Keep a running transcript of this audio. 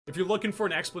If you're looking for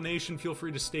an explanation, feel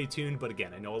free to stay tuned, but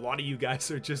again, I know a lot of you guys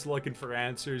are just looking for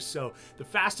answers. So the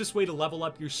fastest way to level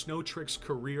up your Snow Tricks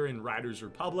career in Riders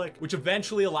Republic, which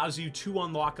eventually allows you to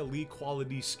unlock elite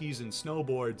quality skis and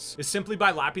snowboards, is simply by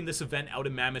lapping this event out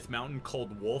in Mammoth Mountain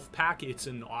called Wolfpack. It's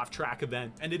an off-track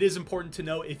event, and it is important to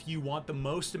know if you want the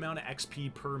most amount of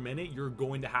XP per minute, you're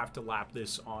going to have to lap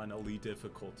this on elite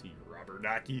difficulty.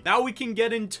 Rubberducky. Now we can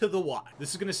get into the why.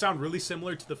 This is going to sound really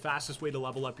similar to the fastest way to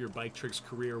level up your Bike Tricks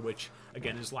career, which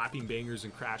again is lapping bangers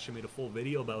and crash. I made a full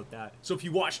video about that, so if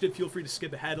you watched it, feel free to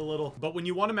skip ahead a little. But when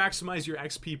you want to maximize your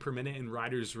XP per minute in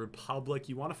Riders Republic,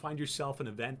 you want to find yourself an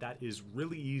event that is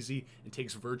really easy and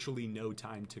takes virtually no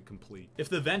time to complete. If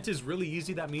the event is really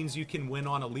easy, that means you can win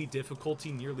on elite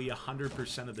difficulty nearly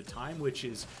 100% of the time, which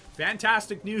is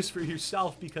fantastic news for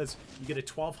yourself because you get a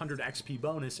 1200 XP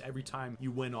bonus every time you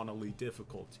win on elite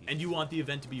difficulty. And you want the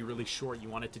event to be really short. You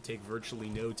want it to take virtually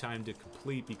no time to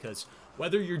complete, because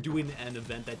whether you're doing an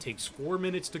event that takes 4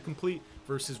 minutes to complete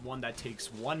versus one that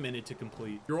takes 1 minute to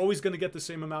complete, you're always going to get the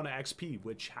same amount of XP,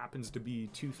 which happens to be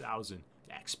 2000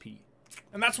 XP.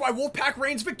 And that's why Wolfpack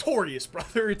reigns victorious,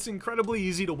 brother. It's incredibly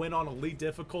easy to win on elite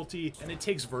difficulty, and it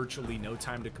takes virtually no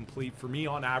time to complete. For me,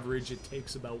 on average, it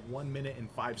takes about 1 minute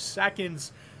and 5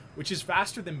 seconds, which is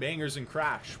faster than Bangers and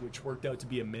Crash, which worked out to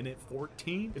be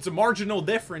 1:14. It's a marginal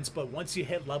difference, but once you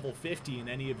hit level 50 in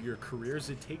any of your careers,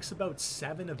 it takes about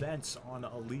 7 events on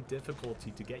elite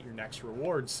difficulty to get your next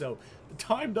reward, so the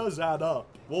time does add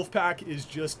up. Wolfpack is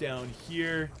just down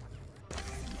here.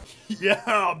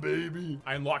 Yeah, baby.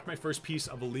 I unlocked my first piece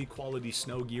of elite quality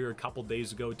snow gear a couple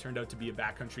days ago. It turned out to be a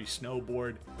backcountry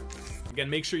snowboard. Again,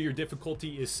 make sure your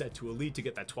difficulty is set to elite to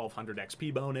get that 1200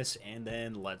 XP bonus, and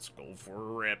then let's go for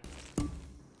a rip.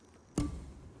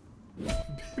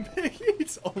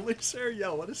 It's only sir.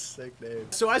 Yo, what a sick name.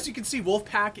 So as you can see,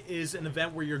 Wolfpack is an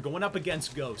event where you're going up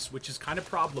against ghosts, which is kind of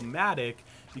problematic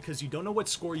because you don't know what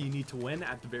score you need to win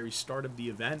at the very start of the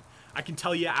event. I can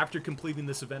tell you, after completing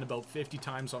this event about 50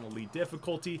 times on elite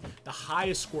difficulty, the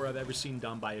highest score I've ever seen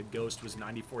done by a ghost was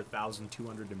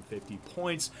 94,250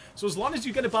 points. So as long as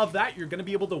you get above that, you're going to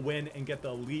be able to win and get the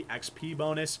elite XP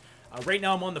bonus. Right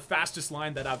now, I'm on the fastest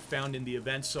line that I've found in the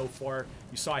event so far.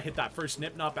 You saw I hit that first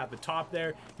nip-nop at the top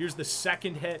there. Here's the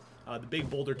second hit. The big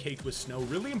boulder caked with snow.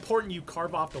 Really important you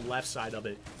carve off the left side of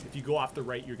it. If you go off the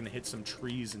right, you're going to hit some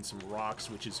trees and some rocks,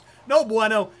 which is no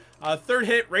bueno. Third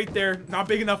hit right there. Not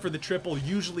big enough for the triple.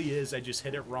 Usually is. I just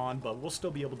hit it wrong, but we'll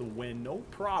still be able to win. No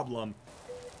problem.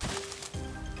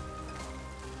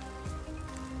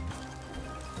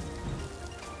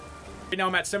 Right now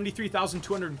I'm at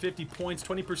 73,250 points,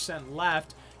 20%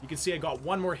 left. You can see I got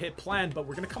one more hit planned, but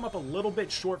we're going to come up a little bit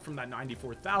short from that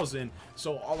 94,000.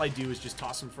 So all I do is just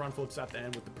toss some front flips at the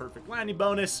end with the perfect landing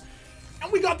bonus.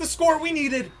 And we got the score we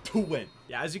needed to win.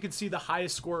 Yeah, as you can see, the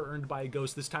highest score earned by a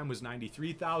ghost this time was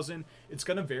 93,000. It's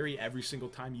going to vary every single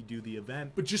time you do the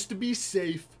event, but just to be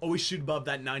safe, always shoot above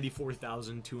that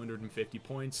 94,250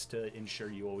 points to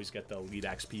ensure you always get the elite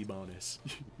XP bonus.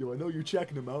 Yo, I know you're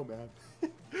checking them out, man.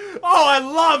 Oh, I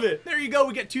love it. There you go.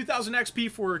 We get 2,000 XP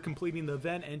for completing the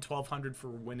event and 1,200 for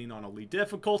winning on elite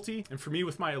difficulty. And for me,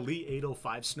 with my elite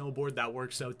 805 snowboard, that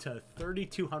works out to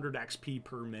 3,200 XP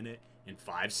per minute in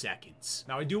 5 seconds.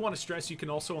 Now, I do want to stress you can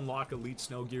also unlock elite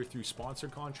snow gear through sponsor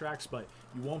contracts, but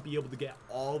you won't be able to get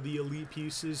all the elite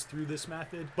pieces through this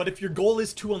method. But if your goal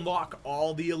is to unlock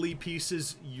all the elite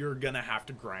pieces, you're gonna have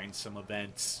to grind some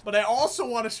events. But I also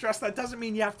want to stress that doesn't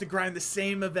mean you have to grind the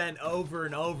same event over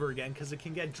and over again, because it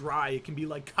can get dry. It can be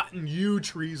like cutting yew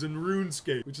trees in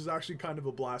RuneScape, which is actually kind of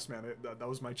a blast, man. That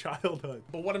was my childhood.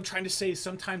 But what I'm trying to say is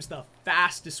sometimes the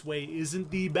fastest way isn't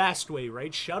the best way,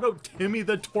 right? Shout out Timmy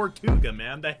the Tortuga,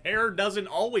 man. The hare doesn't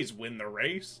always win the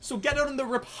race. So get out in the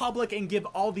Republic and give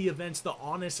all the events the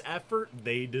honest effort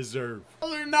they deserve.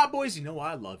 Other than that, boys, you know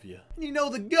I love you. And you know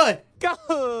the good. Good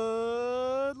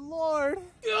Lord.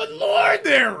 Good Lord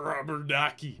there, Rubber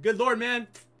Ducky. Good Lord, man.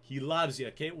 He loves you,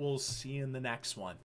 okay? We'll see you in the next one.